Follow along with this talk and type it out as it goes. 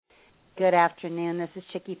Good afternoon. This is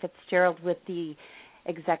Chickie Fitzgerald with the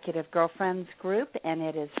Executive Girlfriends Group, and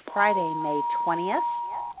it is Friday, May 20th.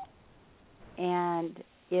 And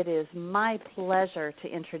it is my pleasure to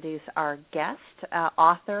introduce our guest,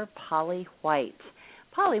 author Polly White.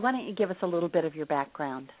 Polly, why don't you give us a little bit of your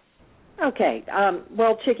background? Okay.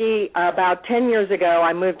 Well, Chickie, about 10 years ago,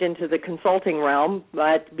 I moved into the consulting realm,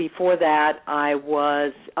 but before that, I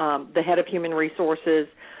was the head of human resources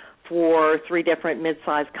for 3 different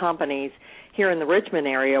mid-sized companies here in the Richmond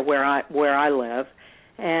area where I live.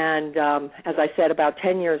 And as I said, about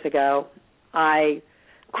 10 years ago, I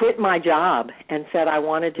quit my job and said I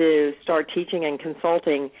wanted to start teaching and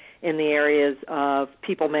consulting in the areas of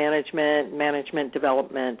people management, management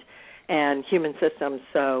development, and human systems.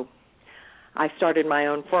 So I started my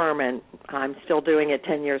own firm, and I'm still doing it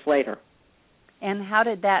 10 years later. And how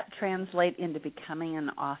did that translate into becoming an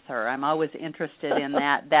author? I'm always interested in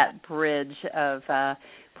that bridge of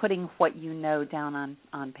putting what you know down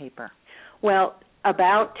on paper. Well,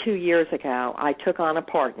 about 2 years ago, I took on a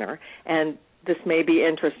partner, and this may be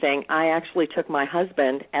interesting. I actually took my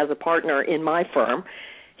husband as a partner in my firm.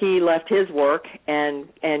 He left his work and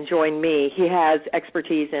joined me. He has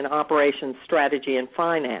expertise in operations, strategy, and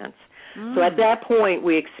finance. So at that point,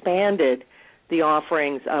 we expanded the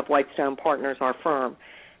offerings of Whitestone Partners, our firm,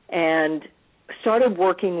 and started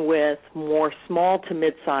working with more small to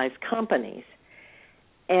mid-sized companies.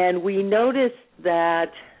 And we noticed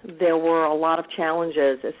that there were a lot of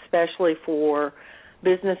challenges, especially for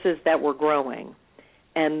businesses that were growing,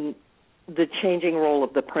 and the changing role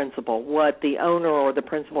of the principal, what the owner or the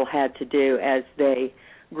principal had to do as they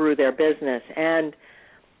grew their business. And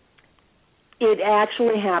it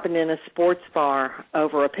actually happened in a sports bar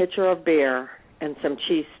over a pitcher of beer and some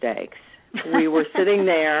cheesesteaks. We were sitting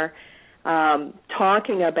there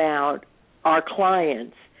talking about our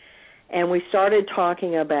clients, and we started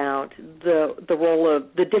talking about the role of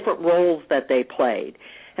the different roles that they played.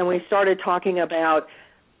 And we started talking about,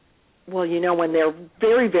 well, you know, when they're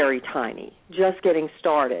very, very tiny, just getting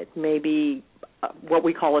started, maybe what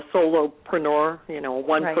we call a solopreneur, you know, a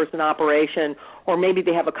one-person operation, or maybe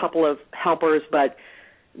they have a couple of helpers, but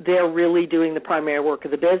they're really doing the primary work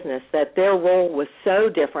of the business, that their role was so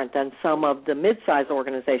different than some of the mid-sized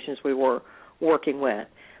organizations we were working with.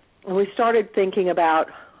 And we started thinking about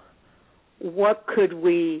what could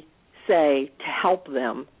we say to help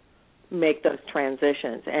them make those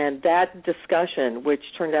transitions. And that discussion, which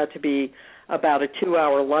turned out to be about a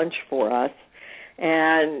 2-hour lunch for us,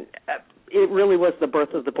 and it really was the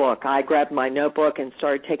birth of the book. I grabbed my notebook and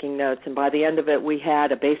started taking notes, and by the end of it, we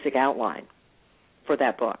had a basic outline for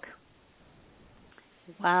that book.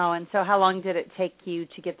 Wow. And so how long did it take you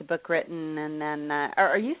to get the book written? And then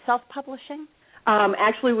are you self-publishing?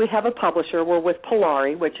 Actually, we have a publisher. We're with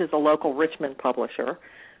Polari, which is a local Richmond publisher.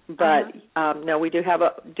 But no, we do have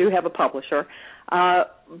a publisher.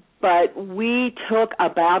 But we took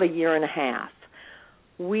about a year and a half.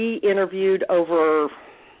 We interviewed over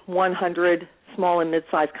 100 small and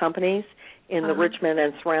mid-sized companies in the Richmond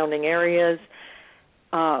and surrounding areas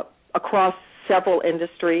across several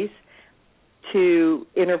industries to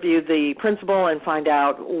interview the principal and find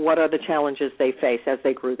out what are the challenges they face as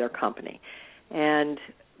they grew their company. And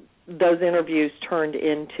those interviews turned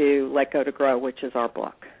into Let Go to Grow, which is our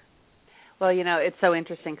book. Well, you know, it's so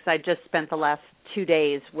interesting because I just spent the last 2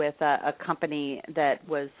 days with a company that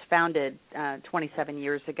was founded 27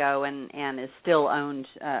 years ago and is still owned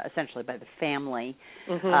essentially by the family,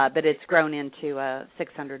 but it's grown into a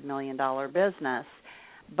 $600 million business.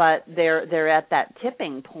 But they're at that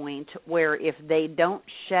tipping point where if they don't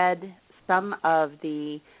shed some of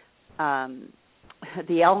the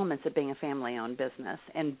elements of being a family-owned business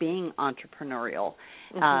and being entrepreneurial,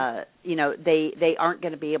 you know, they aren't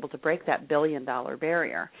going to be able to break that $1 billion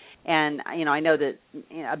barrier. And, you know, I know that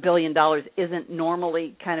 $1 billion isn't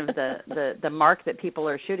normally kind of the mark that people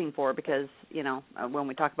are shooting for because, you know, when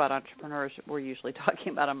we talk about entrepreneurs, we're usually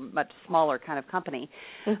talking about a much smaller kind of company.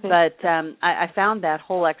 But I found that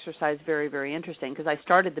whole exercise very, very interesting because I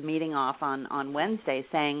started the meeting off on Wednesday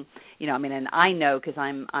saying, you know, I mean, and I know because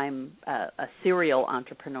I'm a serial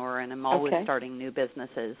entrepreneur and I'm always starting new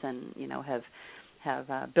businesses and, you know, have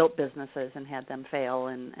built businesses and had them fail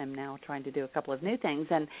and am now trying to do a couple of new things.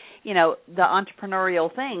 And, you know, the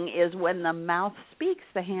entrepreneurial thing is when the mouth speaks,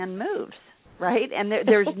 the hand moves, right? And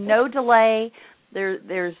there's no delay.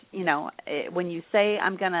 There's, you know, when you say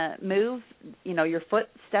I'm going to move, you know, your foot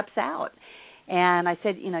steps out. And I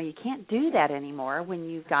said, you know, you can't do that anymore when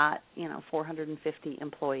you've got, you know, 450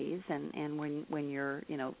 employees and when you're,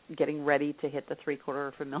 you know, getting ready to hit the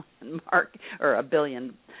 $750 million mark or $1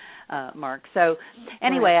 billion Mark. So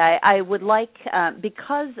anyway, I would like,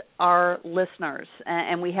 because our listeners,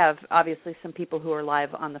 and we have obviously some people who are live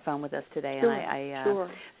on the phone with us today, and I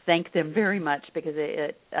thank them very much because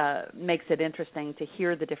it makes it interesting to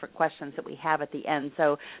hear the different questions that we have at the end.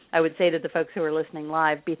 So I would say to the folks who are listening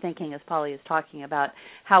live, be thinking as Polly is talking about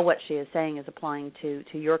how what she is saying is applying to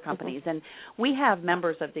your companies. And we have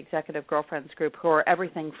members of the Executive Girlfriends group who are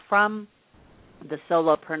everything from the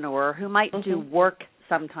solopreneur who might do work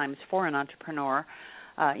sometimes for an entrepreneur,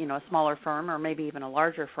 a smaller firm or maybe even a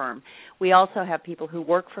larger firm. We also have people who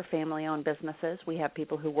work for family-owned businesses. We have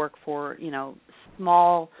people who work for,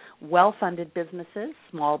 small, well-funded businesses,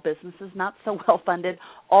 small businesses not so well-funded,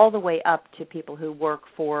 all the way up to people who work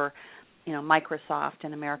for, Microsoft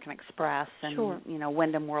and American Express and,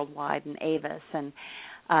 Wyndham Worldwide and Avis.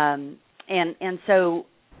 And so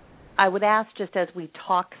I would ask, just as we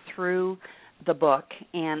talk through the book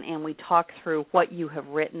and we talk through what you have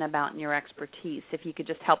written about in your expertise, if you could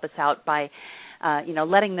just help us out by,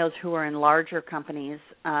 letting those who are in larger companies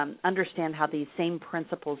understand how these same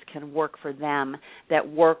principles can work for them that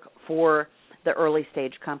work for the early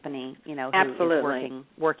stage company, who is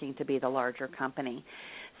working to be the larger company.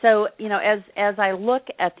 So, as I look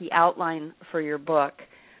at the outline for your book,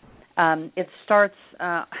 it starts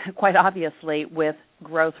quite obviously with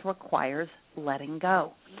growth requires letting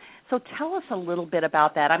go. So tell us a little bit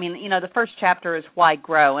about that. I mean, the first chapter is why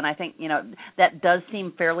grow, and I think, that does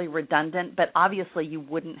seem fairly redundant, but obviously you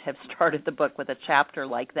wouldn't have started the book with a chapter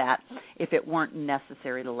like that if it weren't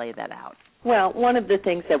necessary to lay that out. Well, one of the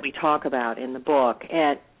things that we talk about in the book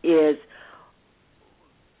is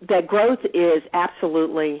that growth is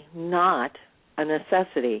absolutely not a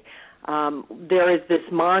necessity. There is this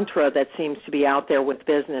mantra that seems to be out there with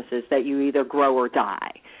businesses that you either grow or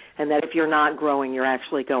die, and that if you're not growing, you're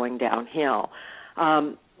actually going downhill.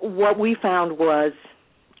 What we found was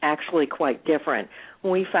actually quite different.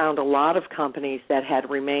 We found a lot of companies that had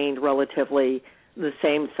remained relatively the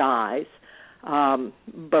same size,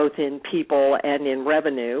 both in people and in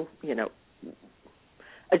revenue,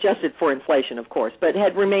 adjusted for inflation, of course, but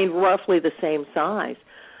had remained roughly the same size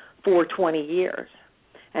for 20 years.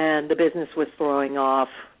 And the business was throwing off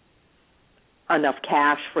enough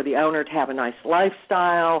cash for the owner to have a nice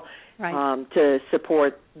lifestyle, to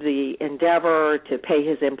support the endeavor, to pay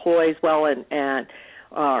his employees well, and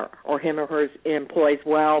or him or her employees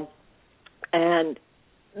well, and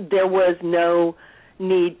there was no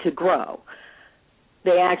need to grow.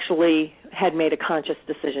 They actually had made a conscious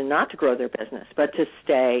decision not to grow their business, but to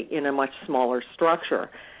stay in a much smaller structure.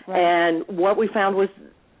 And what we found was,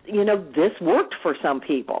 this worked for some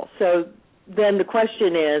people. So then the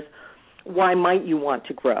question is, why might you want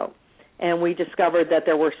to grow? And we discovered that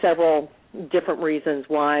there were several different reasons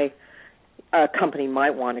why a company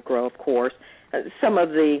might want to grow, of course. Some of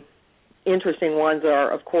the interesting ones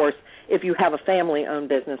are, of course, if you have a family-owned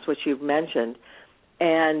business, which you've mentioned,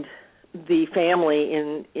 and the family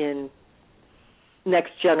in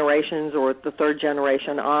next generations or the third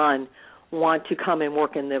generation on want to come and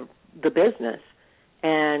work in the business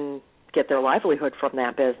and get their livelihood from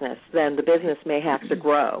that business, then the business may have to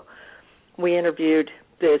grow. We interviewed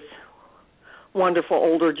this wonderful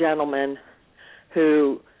older gentleman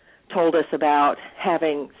who told us about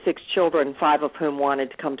having 6 children, 5 of whom wanted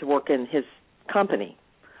to come to work in his company.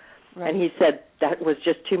 And he said that was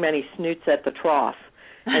just too many snoots at the trough.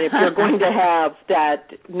 And if you're going to have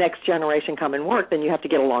that next generation come and work, then you have to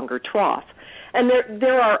get a longer trough. And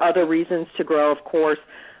there are other reasons to grow, of course.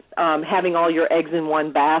 Having all your eggs in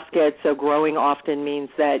one basket, so growing often means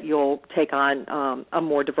that you'll take on a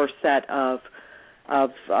more diverse set of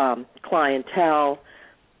clientele.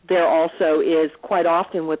 There also is quite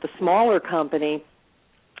often with a smaller company,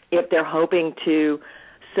 if they're hoping to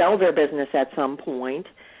sell their business at some point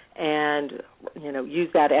and use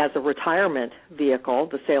that as a retirement vehicle,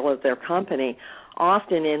 the sale of their company,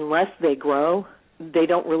 often unless they grow, they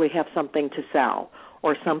don't really have something to sell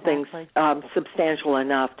or something substantial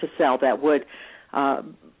enough to sell that would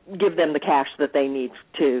give them the cash that they need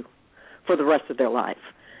for the rest of their life.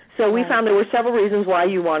 So we found there were several reasons why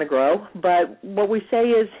you want to grow, but what we say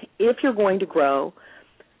is if you're going to grow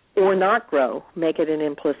or not grow, make it an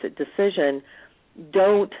implicit decision.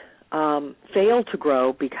 Don't fail to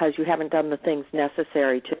grow because you haven't done the things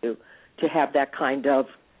necessary to have that kind of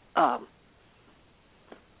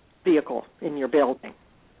vehicle in your building.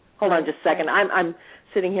 Hold on just a second. I'm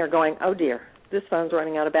sitting here going, oh, dear, this phone's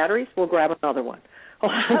running out of batteries. We'll grab another one.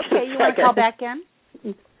 Okay, you want to call back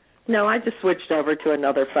in? No, I just switched over to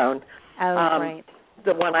another phone. Oh, great.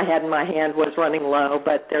 The one I had in my hand was running low,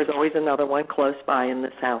 but there's always another one close by in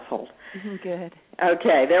this household. Good.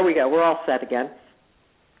 Okay, there we go. We're all set again.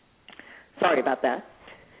 Sorry about that.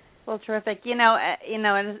 Well, terrific.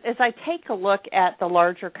 And as I take a look at the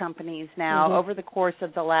larger companies now, over the course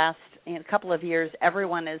of the last couple of years,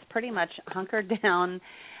 everyone is pretty much hunkered down.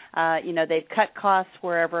 They've cut costs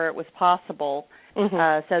wherever it was possible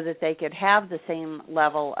so that they could have the same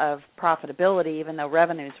level of profitability, even though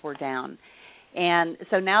revenues were down. And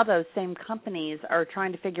so now those same companies are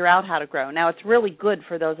trying to figure out how to grow. Now, it's really good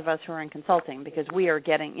for those of us who are in consulting because we are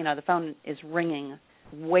getting, the phone is ringing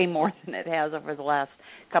way more than it has over the last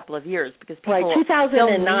couple of years because people. Right,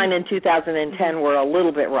 2009 and 2010 were a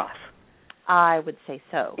little bit rough. I would say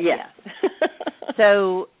so. Yes.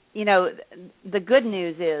 So, the good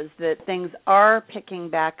news is that things are picking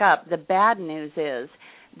back up. The bad news is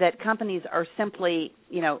that companies are simply,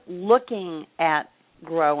 looking at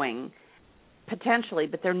growing potentially,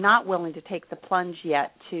 but they're not willing to take the plunge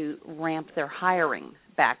yet to ramp their hiring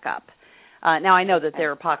back up. Now, I know that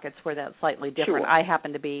there are pockets where that's slightly different. Sure. I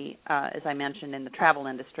happen to be, as I mentioned, in the travel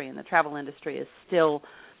industry, and the travel industry is still,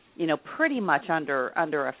 pretty much under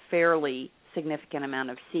a fairly significant amount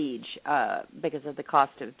of siege because of the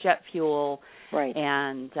cost of jet fuel, right?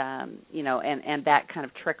 And and that kind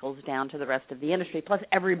of trickles down to the rest of the industry. Plus,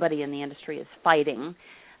 everybody in the industry is fighting.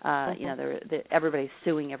 Everybody's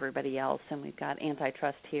suing everybody else, and we've got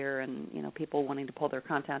antitrust here, and people wanting to pull their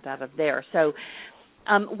content out of there. So.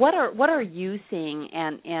 What are you seeing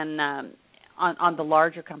on the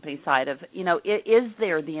larger company side of, is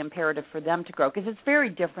there the imperative for them to grow? Because it's very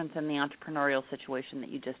different than the entrepreneurial situation that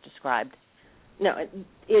you just described. No,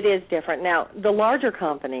 it is different. Now, the larger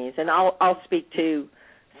companies, and I'll speak to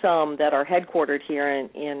some that are headquartered here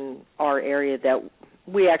in our area that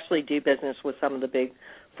we actually do business with some of the big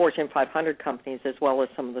Fortune 500 companies as well as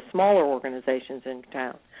some of the smaller organizations in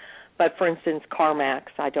town. But, for instance, CarMax,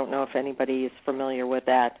 I don't know if anybody is familiar with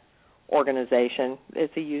that organization.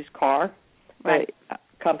 It's a used car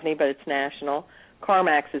company, but it's national.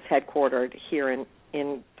 CarMax is headquartered here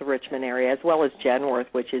in the Richmond area, as well as Genworth,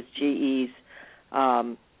 which is GE's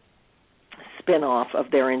spin-off of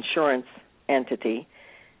their insurance entity,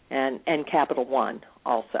 and Capital One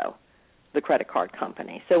also, the credit card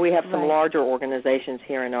company. So we have some larger organizations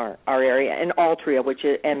here in our area, and Altria,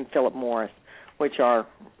 and Philip Morris, which are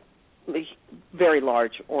very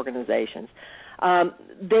large organizations.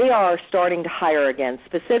 They are starting to hire again.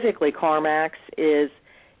 Specifically, CarMax is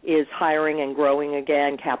hiring and growing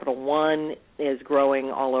again. Capital One is growing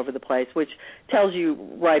all over the place, which tells you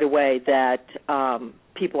right away that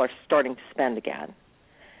people are starting to spend again,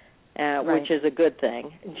 which is a good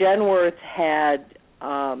thing. Genworth had,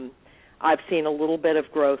 I've seen a little bit of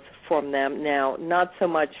growth from them. Now, not so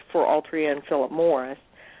much for Altria and Philip Morris,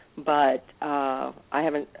 but I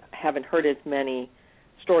haven't heard as many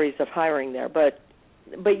stories of hiring there. But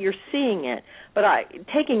you're seeing it. But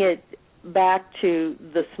taking it back to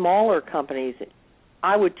the smaller companies,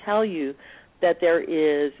 I would tell you that there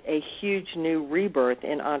is a huge new rebirth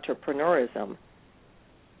in entrepreneurism.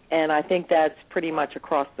 And I think that's pretty much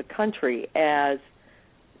across the country as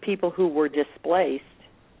people who were displaced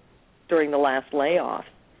during the last layoffs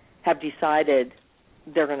have decided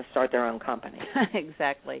they're going to start their own company.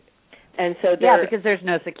 Exactly. And so because there's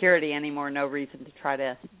no security anymore, no reason to try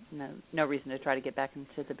to get back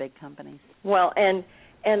into the big companies. Well, and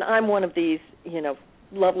I'm one of these,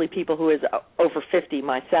 lovely people who is over 50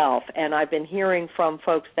 myself, and I've been hearing from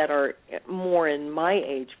folks that are more in my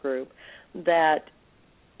age group that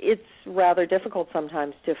it's rather difficult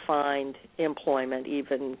sometimes to find employment,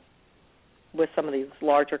 even with some of these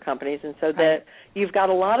larger companies, and so that you've got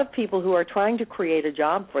a lot of people who are trying to create a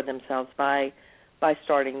job for themselves by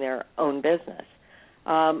starting their own business,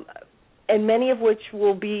 and many of which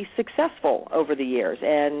will be successful over the years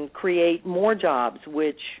and create more jobs,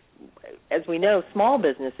 which, as we know, small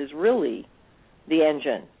business is really the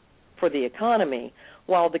engine for the economy.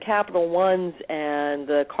 While the Capital Ones and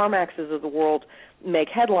the CarMaxes of the world make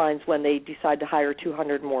headlines when they decide to hire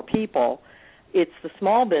 200 more people, it's the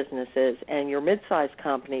small businesses and your mid-sized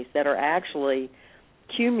companies that are actually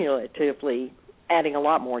cumulatively adding a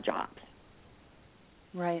lot more jobs.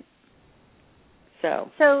 Right.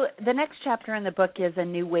 So the next chapter in the book is a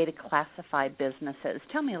new way to classify businesses.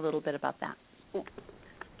 Tell me a little bit about that.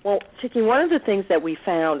 Well, Chicky, one of the things that we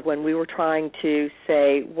found when we were trying to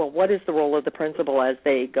say, well, what is the role of the principal as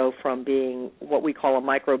they go from being what we call a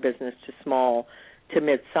micro business to small to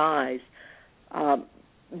mid-size,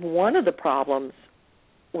 one of the problems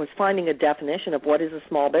was finding a definition of what is a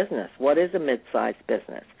small business, what is a mid-sized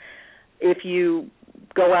business. If you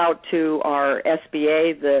go out to our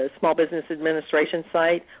SBA, the Small Business Administration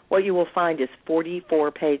site, what you will find is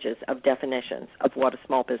 44 pages of definitions of what a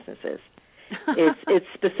small business is. It's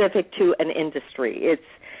specific to an industry.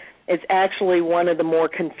 It's actually one of the more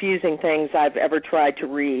confusing things I've ever tried to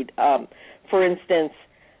read. For instance,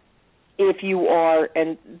 if you are,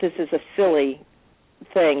 and this is a silly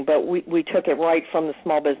thing, but we took it right from the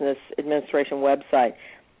Small Business Administration website.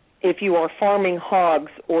 If you are farming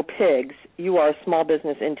hogs or pigs, you are a small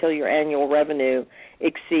business until your annual revenue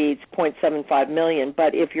exceeds $0.75 million.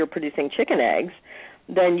 But if you're producing chicken eggs,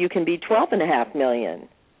 then you can be $12.5 million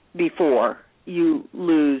before you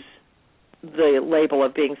lose the label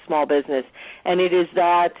of being small business. And it is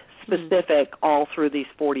that specific all through these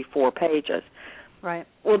 44 pages. Right.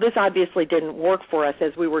 Well, this obviously didn't work for us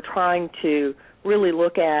as we were trying to really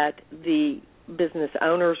look at the business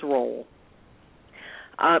owner's role.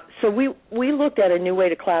 So we looked at a new way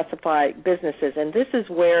to classify businesses, and this is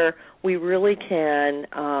where we really can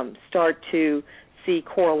start to see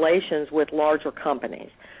correlations with larger companies.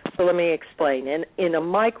 So let me explain. In a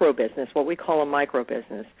micro business, what we call a micro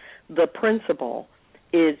business, the principal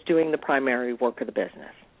is doing the primary work of the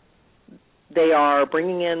business. They are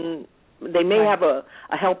bringing in, they may have a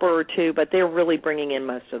helper or two, but they're really bringing in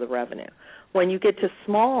most of the revenue. When you get to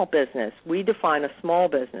small business, we define a small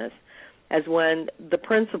business as when the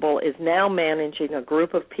principal is now managing a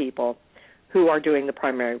group of people who are doing the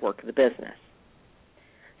primary work of the business.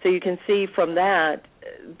 So you can see from that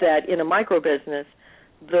in a micro business,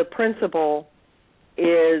 the principal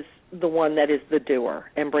is the one that is the doer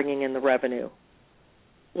and bringing in the revenue.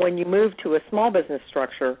 When you move to a small business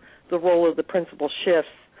structure, the role of the principal shifts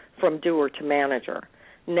from doer to manager.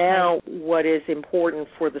 Now what is important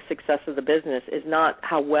for the success of the business is not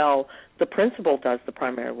how well the principal does the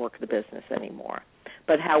primary work of the business anymore,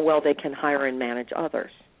 but how well they can hire and manage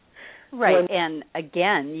others. Right, and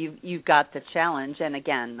again, you've got the challenge, and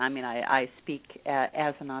again, I mean, I speak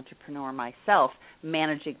as an entrepreneur myself.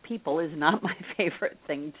 Managing people is not my favorite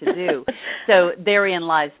thing to do. So therein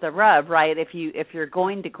lies the rub, right? If you're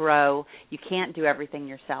going to grow, you can't do everything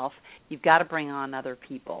yourself. You've got to bring on other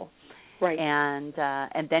people. Right.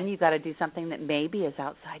 And then you've got to do something that maybe is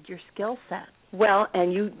outside your skill set. Well,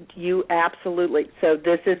 and you absolutely. So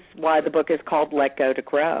this is why the book is called Let Go to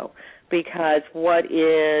Grow, because what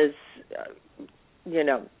is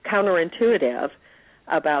counterintuitive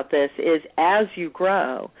about this is as you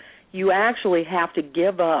grow, you actually have to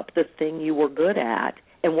give up the thing you were good at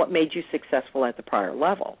and what made you successful at the prior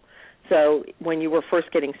level. So when you were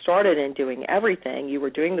first getting started and doing everything, you were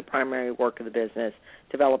doing the primary work of the business,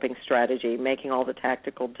 developing strategy, making all the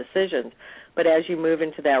tactical decisions. But as you move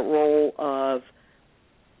into that role of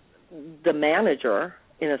the manager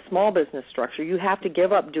in a small business structure, you have to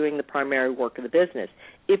give up doing the primary work of the business.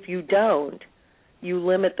 If you don't, you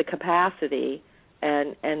limit the capacity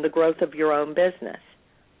and the growth of your own business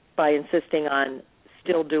by insisting on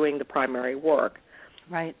still doing the primary work.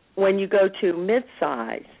 Right. When you go to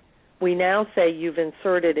mid-size, we now say you've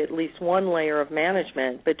inserted at least one layer of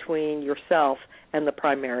management between yourself and the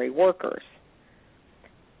primary workers.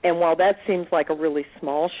 And while that seems like a really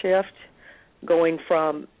small shift, going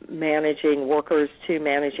from managing workers to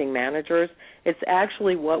managing managers, it's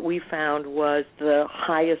actually what we found was the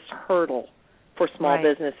highest hurdle for small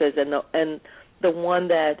businesses and the one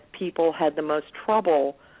that people had the most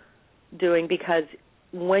trouble doing, because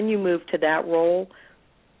when you move to that role,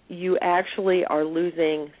 you actually are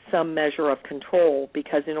losing some measure of control,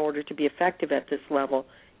 because in order to be effective at this level,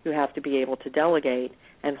 you have to be able to delegate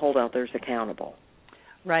and hold others accountable.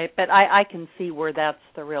 Right, but I can see where that's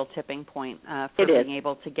the real tipping point for being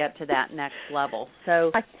able to get to that next level.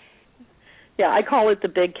 So, I call it the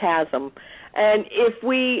big chasm. And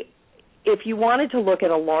if you wanted to look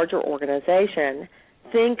at a larger organization,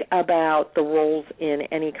 think about the roles in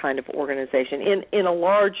any kind of organization. In a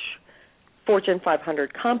large Fortune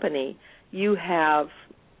 500 company, you have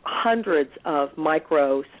hundreds of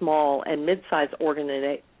micro, small, and mid-sized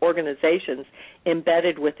organizations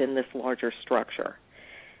embedded within this larger structure.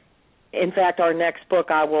 In fact, our next book,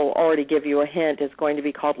 I will already give you a hint, is going to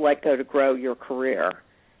be called Let Go to Grow Your Career.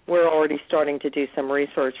 We're already starting to do some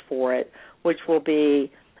research for it, which will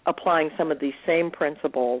be applying some of these same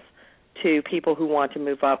principles to people who want to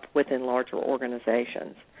move up within larger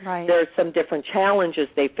organizations. Right. There are some different challenges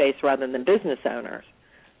they face rather than business owners,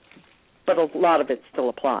 but a lot of it still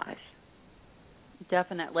applies.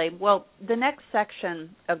 Definitely. Well, the next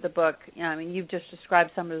section of the book, you've just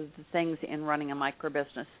described some of the things in running a micro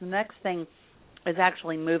business. The next thing is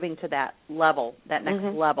actually moving to that level, that next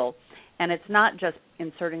level. And it's not just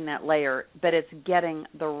inserting that layer, but it's getting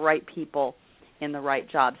the right people in the right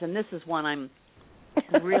jobs. And this is one I'm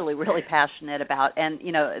really, really passionate about. And,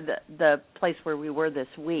 the place where we were this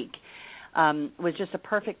week was just a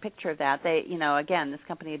perfect picture of that. They, again, this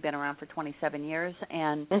company had been around for 27 years,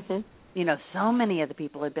 and so many of the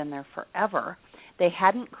people had been there forever. They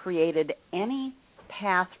hadn't created any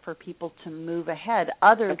path for people to move ahead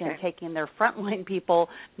other than taking their frontline people,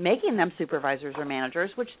 making them supervisors or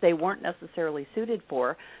managers, which they weren't necessarily suited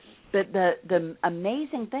for. But the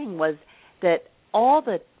amazing thing was that all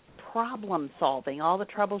the problem solving, all the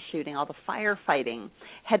troubleshooting, all the firefighting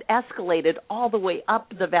had escalated all the way up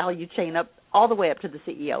the value chain, all the way up to the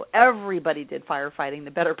CEO. Everybody did firefighting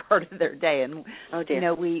the better part of their day, and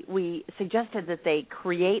we suggested that they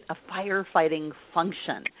create a firefighting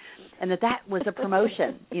function, and that was a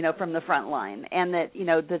promotion, from the front line, and that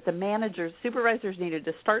that the managers, supervisors needed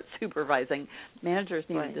to start supervising, managers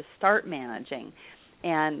needed to start managing.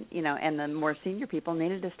 And and the more senior people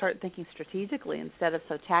needed to start thinking strategically instead of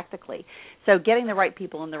so tactically. So getting the right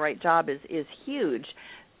people in the right job is huge,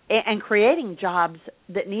 and creating jobs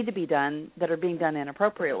that need to be done that are being done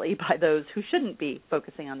inappropriately by those who shouldn't be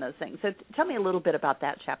focusing on those things. So tell me a little bit about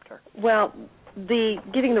that chapter. Well, the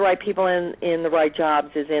getting the right people in the right jobs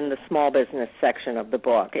is in the small business section of the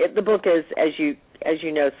book. The book is, as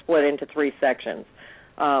you know, split into 3 sections.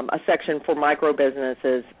 A section for micro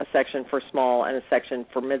businesses, a section for small, and a section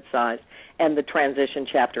for mid-size, and the transition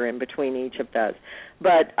chapter in between each of those.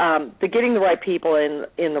 But the getting the right people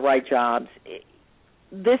in the right jobs,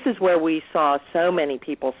 this is where we saw so many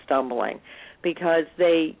people stumbling, because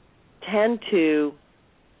they tend to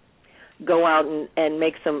go out and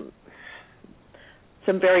make some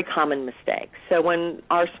very common mistakes. So when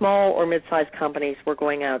our small or mid-sized companies were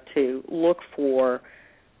going out to look for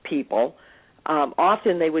people,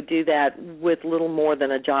 often they would do that with little more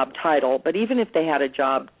than a job title, but even if they had a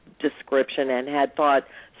job description and had thought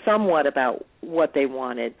somewhat about what they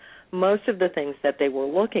wanted, most of the things that they were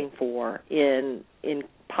looking for in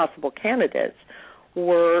possible candidates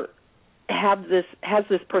has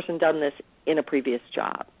this person done this in a previous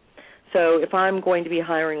job? So if I'm going to be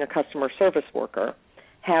hiring a customer service worker,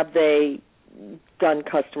 have they done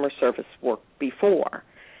customer service work before?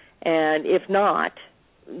 And if not,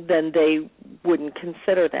 then they wouldn't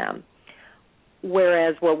consider them.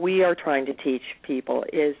 Whereas what we are trying to teach people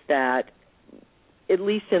is that, at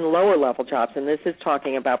least in lower level jobs, and this is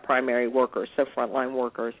talking about primary workers, so frontline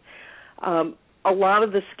workers, a lot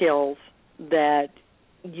of the skills that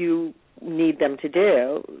you need them to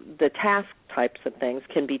do, the task types of things,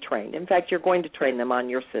 can be trained. In fact, you're going to train them on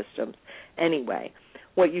your systems anyway.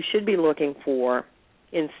 What you should be looking for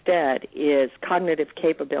instead is cognitive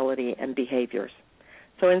capability and behaviors.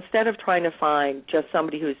 So instead of trying to find just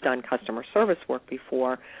somebody who's done customer service work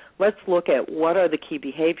before, let's look at what are the key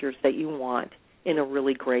behaviors that you want in a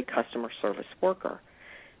really great customer service worker.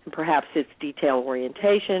 And perhaps it's detail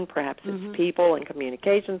orientation, perhaps it's people and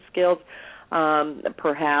communication skills,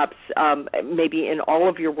 perhaps maybe in all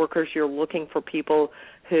of your workers you're looking for people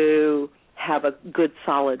who have a good,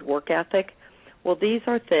 solid work ethic. Well, these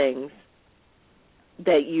are things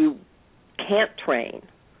that you can't train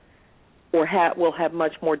or will have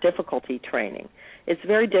much more difficulty training. It's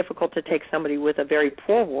very difficult to take somebody with a very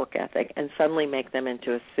poor work ethic and suddenly make them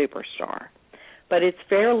into a superstar. But it's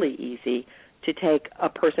fairly easy to take a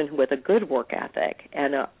person with a good work ethic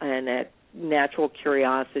and a natural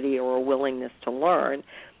curiosity or a willingness to learn,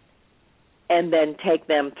 and then take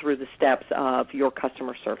them through the steps of your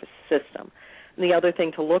customer service system. And the other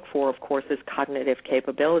thing to look for, of course, is cognitive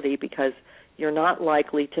capability, because you're not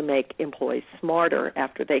likely to make employees smarter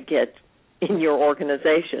after they get in your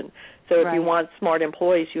organization. So if you want smart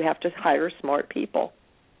employees, you have to hire smart people.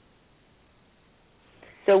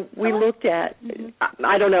 So we looked at,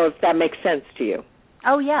 I don't know if that makes sense to you.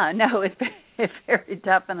 Oh, yeah, no, it very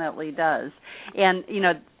definitely does. And,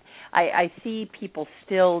 I see people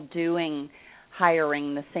still doing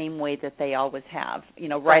hiring the same way that they always have,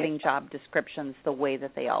 writing job descriptions the way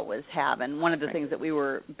that they always have. And one of the things that we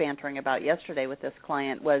were bantering about yesterday with this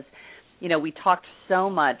client was, we talked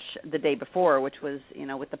so much the day before, which was,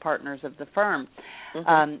 with the partners of the firm,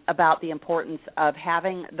 about the importance of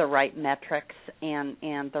having the right metrics and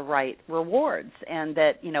the right rewards, and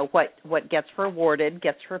that, what gets rewarded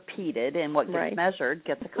gets repeated, and what gets measured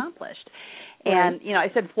gets accomplished. And,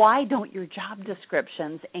 I said, why don't your job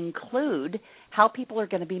descriptions include how people are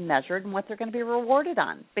going to be measured and what they're going to be rewarded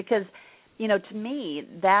on? Because, to me,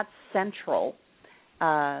 that's central,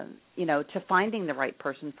 to finding the right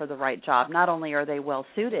person for the right job. Not only are they well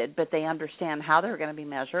suited, but they understand how they're going to be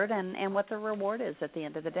measured and what the reward is at the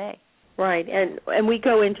end of the day. Right, and we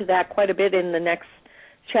go into that quite a bit in the next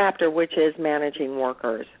chapter, which is managing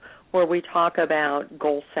workers, where we talk about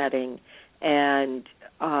goal setting, and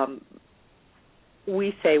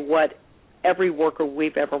we say what every worker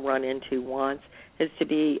we've ever run into wants is to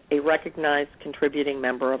be a recognized contributing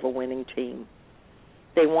member of a winning team.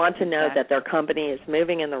 They want to know that their company is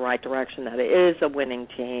moving in the right direction, that it is a winning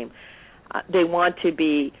team. They want to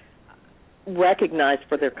be recognized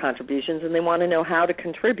for their contributions, and they want to know how to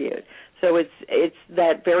contribute. So it's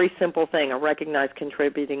that very simple thing, a recognized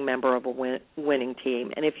contributing member of a winning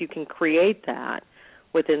team. And if you can create that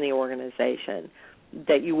within the organization,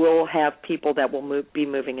 that you will have people that will be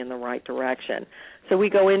moving in the right direction. So we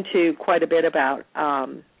go into quite a bit about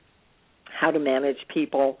how to manage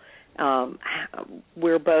people.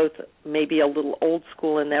 We're both maybe a little old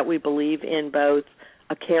school in that we believe in both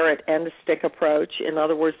a carrot and a stick approach. In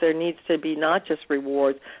other words, there needs to be not just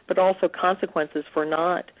rewards, but also consequences for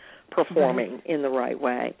not performing in the right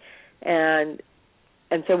way. And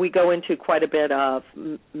so we go into quite a bit of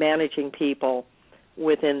managing people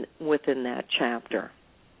within that chapter.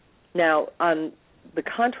 Now, on the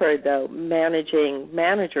contrary, though, managing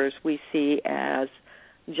managers we see as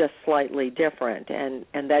just slightly different, and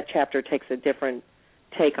that chapter takes a different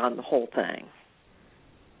take on the whole thing.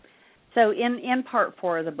 So in part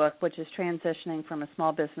 4 of the book, which is transitioning from a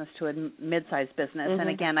small business to a mid-sized business, and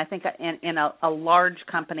again, I think in a large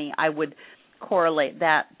company, I would correlate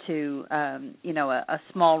that to a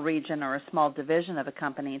small region or a small division of a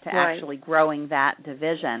company to actually growing that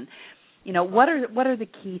division. What are the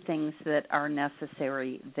key things that are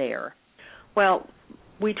necessary there? Well,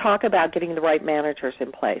 we talk about getting the right managers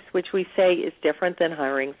in place, which we say is different than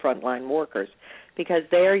hiring frontline workers, because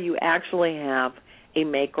there you actually have a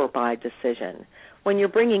make or buy decision. When you're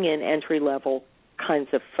bringing in entry-level kinds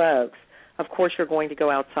of folks, of course you're going to go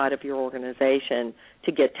outside of your organization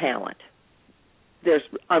to get talent. There's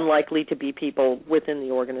unlikely to be people within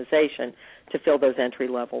the organization to fill those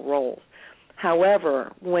entry-level roles.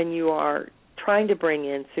 However, when you are trying to bring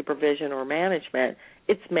in supervision or management,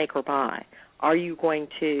 it's make or buy. Are you going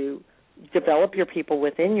to develop your people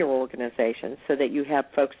within your organization so that you have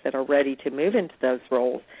folks that are ready to move into those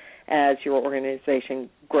roles as your organization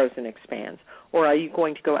grows and expands? Or are you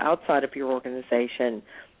going to go outside of your organization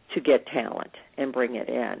to get talent and bring it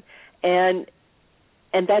in? And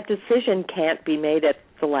that decision can't be made at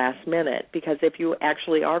the last minute, because if you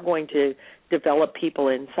actually are going to develop people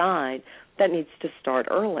inside, that needs to start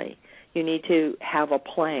early. You need to have a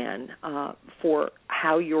plan for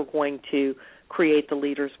how you're going to create the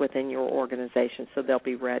leaders within your organization so they'll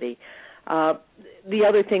be ready. The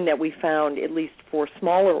other thing that we found, at least for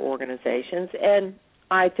smaller organizations, and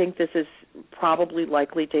I think this is probably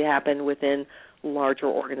likely to happen within larger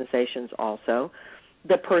organizations also,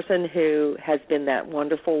 the person who has been that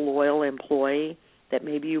wonderful, loyal employee that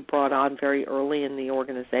maybe you brought on very early in the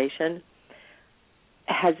organization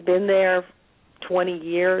has been there 20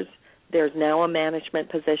 years. There's now a management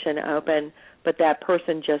position open, but that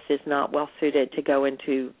person just is not well suited to go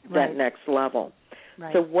into that next level.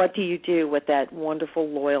 Right. So what do you do with that wonderful,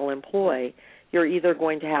 loyal employee? You're either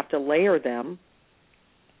going to have to layer them,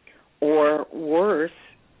 or worse,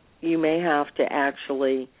 you may have to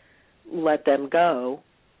actually let them go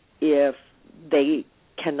if they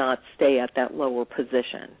cannot stay at that lower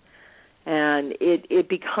position. And it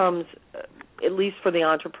becomes, at least for the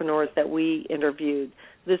entrepreneurs that we interviewed,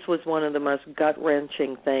 this was one of the most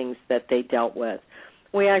gut-wrenching things that they dealt with.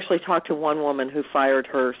 We actually talked to one woman who fired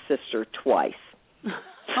her sister twice.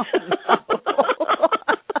 Oh, no.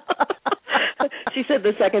 She said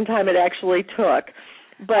the second time it actually took.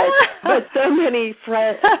 But so many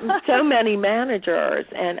managers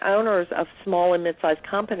and owners of small and mid-sized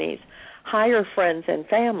companies hire friends and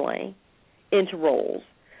family into roles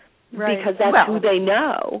because that's who they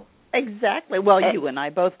know. Exactly. Well, you and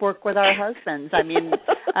I both work with our husbands. I mean,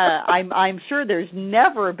 I'm sure there's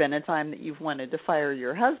never been a time that you've wanted to fire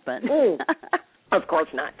your husband. Of course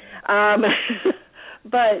not.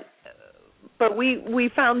 But we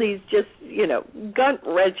found these just,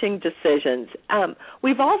 gut-wrenching decisions.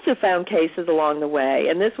 We've also found cases along the way,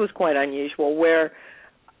 and this was quite unusual, where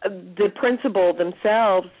the principal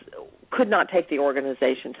themselves could not take the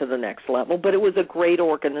organization to the next level, but it was a great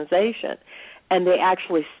organization, and they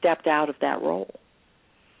actually stepped out of that role.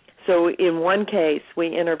 So in one case, we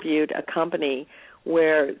interviewed a company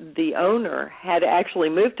where the owner had actually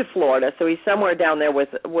moved to Florida, so he's somewhere down there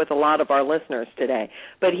with a lot of our listeners today.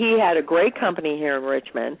 But he had a great company here in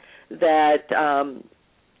Richmond that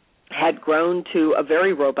had grown to a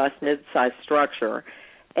very robust mid-sized structure,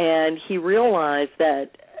 and he realized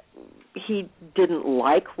that he didn't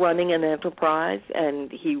like running an enterprise,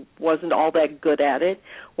 and he wasn't all that good at it.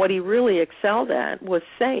 What he really excelled at was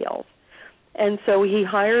sales. And so he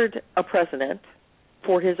hired a president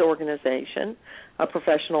for his organization, a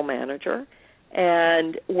professional manager,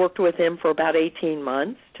 and worked with him for about 18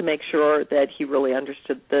 months to make sure that he really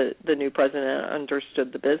understood the new president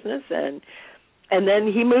understood the business and And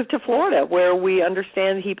then he moved to Florida, where we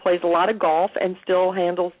understand he plays a lot of golf and still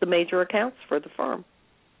handles the major accounts for the firm.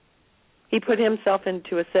 He put himself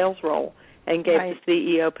into a sales role and gave the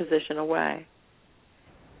CEO position away.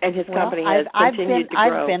 And his company has continued to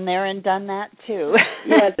grow. I've been there and done that too.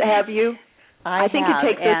 Yes, have you? I think it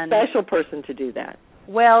takes a special person to do that.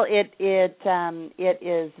 Well, it is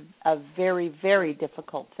a very, very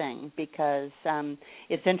difficult thing because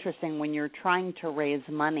it's interesting when you're trying to raise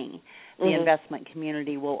money. The investment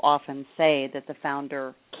community will often say that the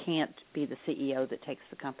founder can't be the CEO that takes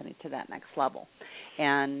the company to that next level,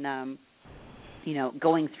 and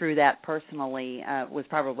going through that personally was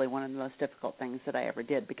probably one of the most difficult things that I ever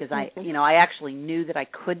did because I actually knew that I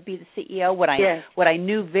could be the CEO. What I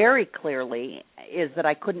knew very clearly is that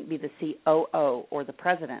I couldn't be the COO or the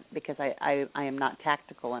president because I am not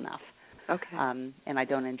tactical enough. Okay. And I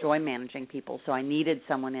don't enjoy managing people, so I needed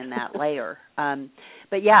someone in that layer.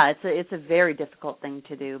 But yeah, it's a very difficult thing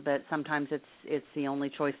to do, but sometimes it's the only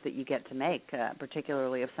choice that you get to make,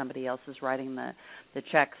 particularly if somebody else is writing the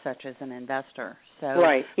check, such as an investor. So,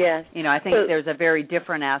 right. Yes. I think there's a very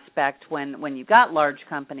different aspect when you've got large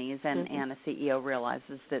companies and a CEO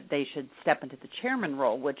realizes that they should step into the chairman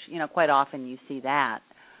role, which quite often you see that.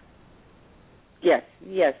 Yes,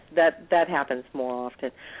 that happens more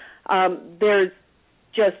often. There's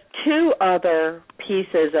just two other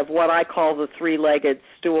pieces of what I call the three-legged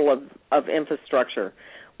stool of infrastructure.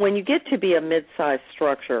 When you get to be a mid-sized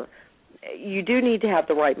structure, you do need to have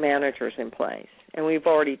the right managers in place, and we've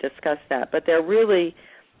already discussed that. But there really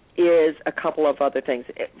is a couple of other things.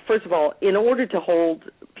 First of all, in order to hold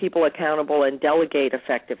people accountable and delegate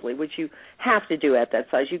effectively, which you have to do at that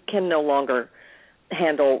size, you can no longer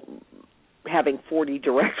handle having 40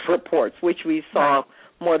 direct reports, which we saw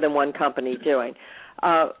more than one company doing.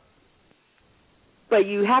 But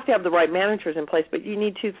you have to have the right managers in place, but you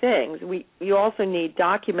need two things. You also need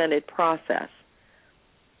documented process.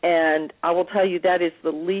 And I will tell you that is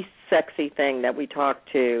the least sexy thing that we talk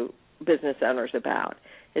to business owners about,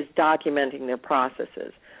 is documenting their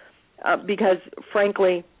processes. Because,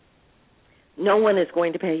 frankly, no one is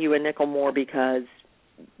going to pay you a nickel more because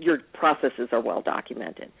your processes are well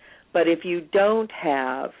documented. But if you don't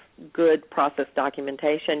have good process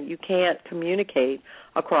documentation, you can't communicate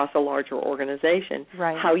across a larger organization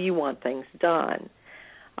how you want things done.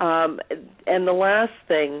 And the last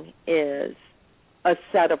thing is a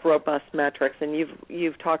set of robust metrics, and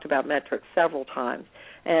you've talked about metrics several times,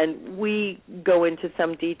 and we go into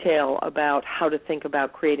some detail about how to think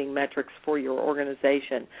about creating metrics for your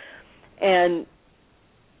organization. And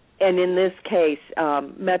in this case,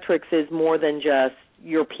 metrics is more than just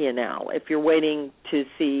your P&L. If you're waiting to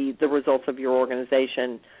see the results of your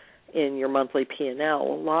organization in your monthly P&L,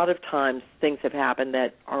 a lot of times things have happened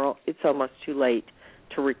that it's almost too late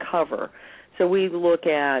to recover. So we look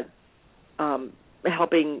at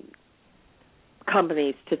helping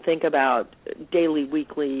companies to think about daily,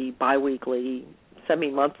 weekly, biweekly,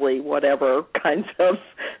 semi-monthly, whatever kinds of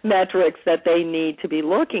metrics that they need to be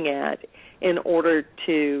looking at in order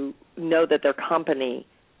to know that their company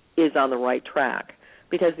is on the right track.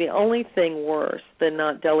 Because the only thing worse than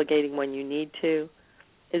not delegating when you need to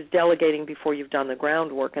is delegating before you've done the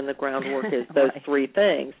groundwork, and the groundwork is those three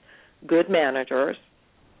things: good managers,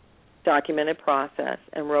 documented process,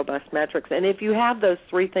 and robust metrics. And if you have those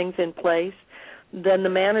three things in place, then the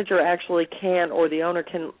manager actually can, or the owner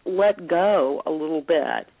can, let go a little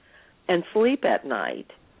bit and sleep at night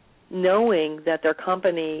knowing that their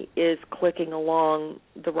company is clicking along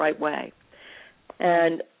the right way.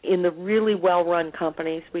 And in the really well-run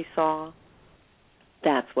companies we saw,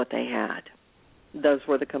 that's what they had. Those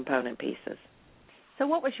were the component pieces. So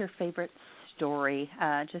what was your favorite story,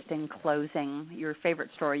 just in closing, your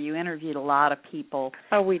favorite story? You interviewed a lot of people.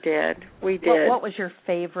 Oh, we did. What was your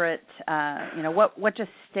favorite, what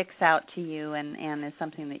just sticks out to you and is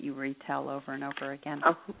something that you retell over and over again?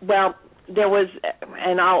 Well, there was,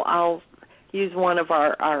 and I'll use one of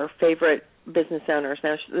our favorite business owners.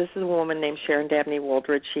 Now, this is a woman named Sharon Dabney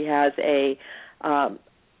Wooldridge. She has a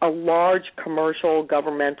large commercial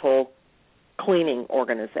governmental cleaning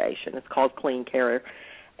organization. It's called Clean Care.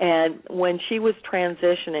 And when she was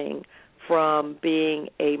transitioning from being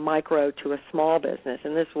a micro to a small business,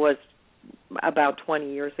 and this was about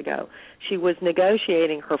 20 years ago, she was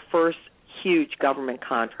negotiating her first huge government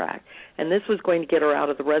contract. And this was going to get her out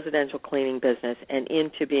of the residential cleaning business and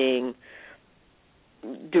into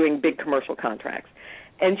doing big commercial contracts.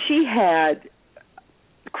 And she had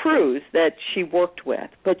crews that she worked with,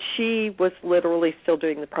 but she was literally still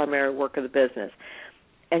doing the primary work of the business.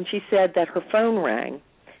 And she said that her phone rang,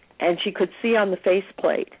 and she could see on the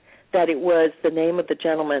faceplate that it was the name of the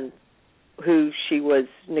gentleman who she was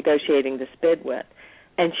negotiating this bid with.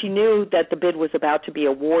 And she knew that the bid was about to be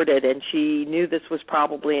awarded, and she knew this was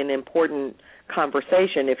probably an important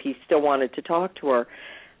conversation if he still wanted to talk to her.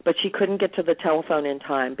 But she couldn't get to the telephone in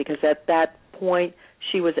time because at that point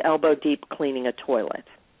she was elbow deep cleaning a toilet.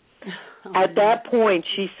 At that point,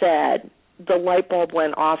 she said, the light bulb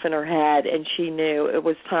went off in her head, and she knew it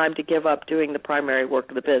was time to give up doing the primary work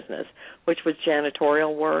of the business, which was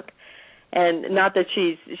janitorial work. And not that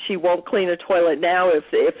she won't clean a toilet now if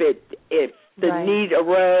the right. need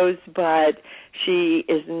arose, but she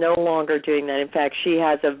is no longer doing that. In fact, she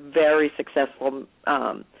has a very successful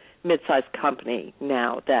mid-sized company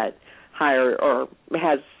now that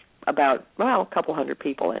has about a couple hundred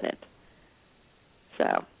people in it. So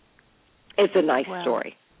it's a nice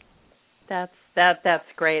story. That's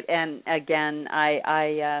great. And again,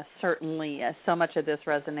 I certainly so much of this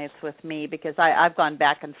resonates with me because I've gone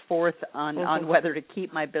back and forth on whether to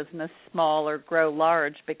keep my business small or grow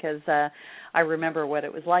large because I remember what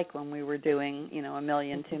it was like when we were doing $1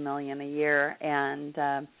 million, $2 million a year,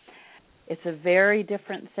 and it's a very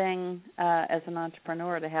different thing as an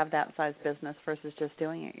entrepreneur to have that size business versus just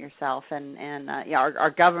doing it yourself. And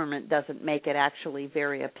our government doesn't make it actually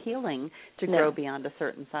very appealing to grow beyond a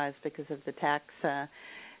certain size because of the tax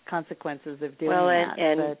consequences of doing that.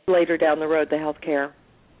 And later down the road, the health care.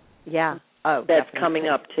 Yeah. That's definitely coming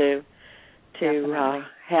up to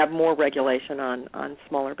have more regulation on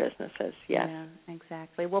smaller businesses. Yes. Yeah,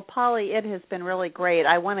 exactly. Well, Polly, it has been really great.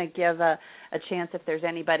 I want to give a chance if there's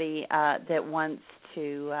anybody that wants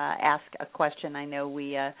to ask a question. I know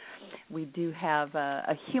we do have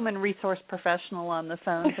a human resource professional on the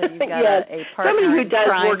phone, so you've got yes. a partner somebody who does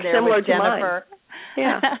work similar to Jennifer. Mine.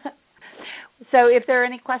 Yeah. So if there are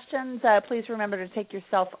any questions, please remember to take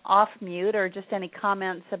yourself off mute or just any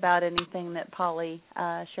comments about anything that Polly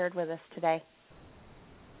shared with us today.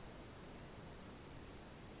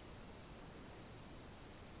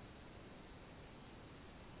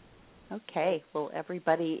 Okay. Well,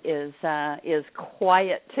 everybody is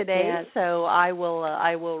quiet today, yes. so I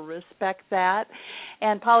will respect that.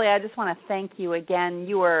 And Polly, I just want to thank you again.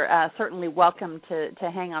 You are certainly welcome to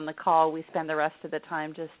hang on the call. We spend the rest of the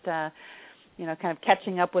time just kind of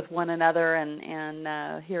catching up with one another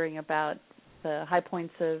and hearing about the high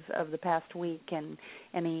points of the past week and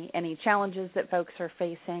any challenges that folks are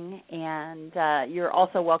facing. And you're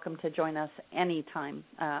also welcome to join us anytime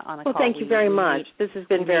on a call. Well, thank you very much. This has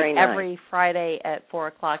been very nice. Every Friday at 4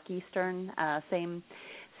 o'clock Eastern, same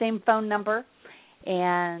phone number.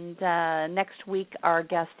 And next week our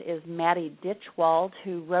guest is Maddie Ditchwald,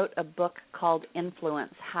 who wrote a book called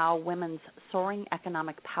Influence: How Women's Soaring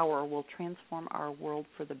Economic Power Will Transform Our World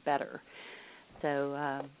for the Better. So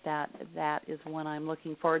that is one I'm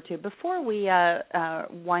looking forward to. Before we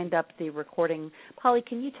wind up the recording, Polly,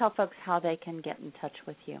 can you tell folks how they can get in touch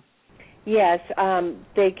with you? Yes,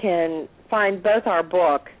 they can find both our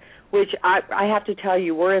book, which I have to tell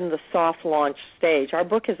you, we're in the soft launch stage. Our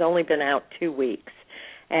book has only been out 2 weeks,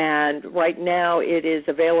 and right now it is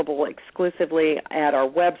available exclusively at our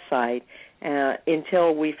website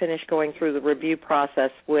until we finish going through the review process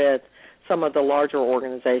with some of the larger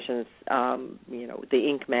organizations, the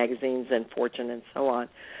Inc. magazines and Fortune and so on.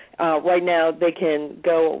 Right now they can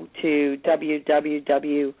go to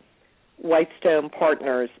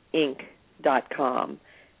www.whitestonepartnersinc.com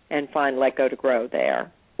and find Let Go to Grow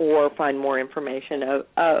there, or find more information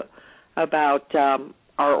about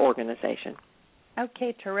our organization.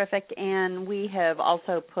 Okay, terrific. And we have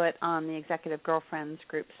also put on the Executive Girlfriends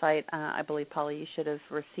group site, I believe, Polly, you should have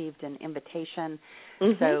received an invitation.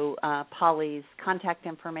 Mm-hmm. So Polly's contact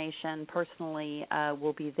information personally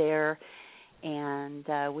will be there. And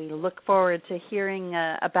we look forward to hearing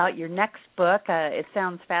about your next book. It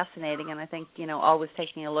sounds fascinating, and I think, always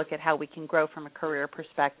taking a look at how we can grow from a career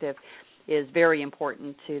perspective is very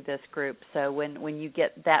important to this group. So when you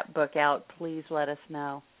get that book out, please let us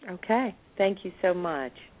know. Okay. Thank you so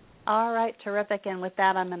much. All right, terrific. And with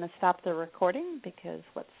that, I'm going to stop the recording because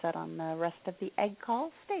what's said on the rest of the egg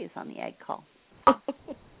call stays on the egg call.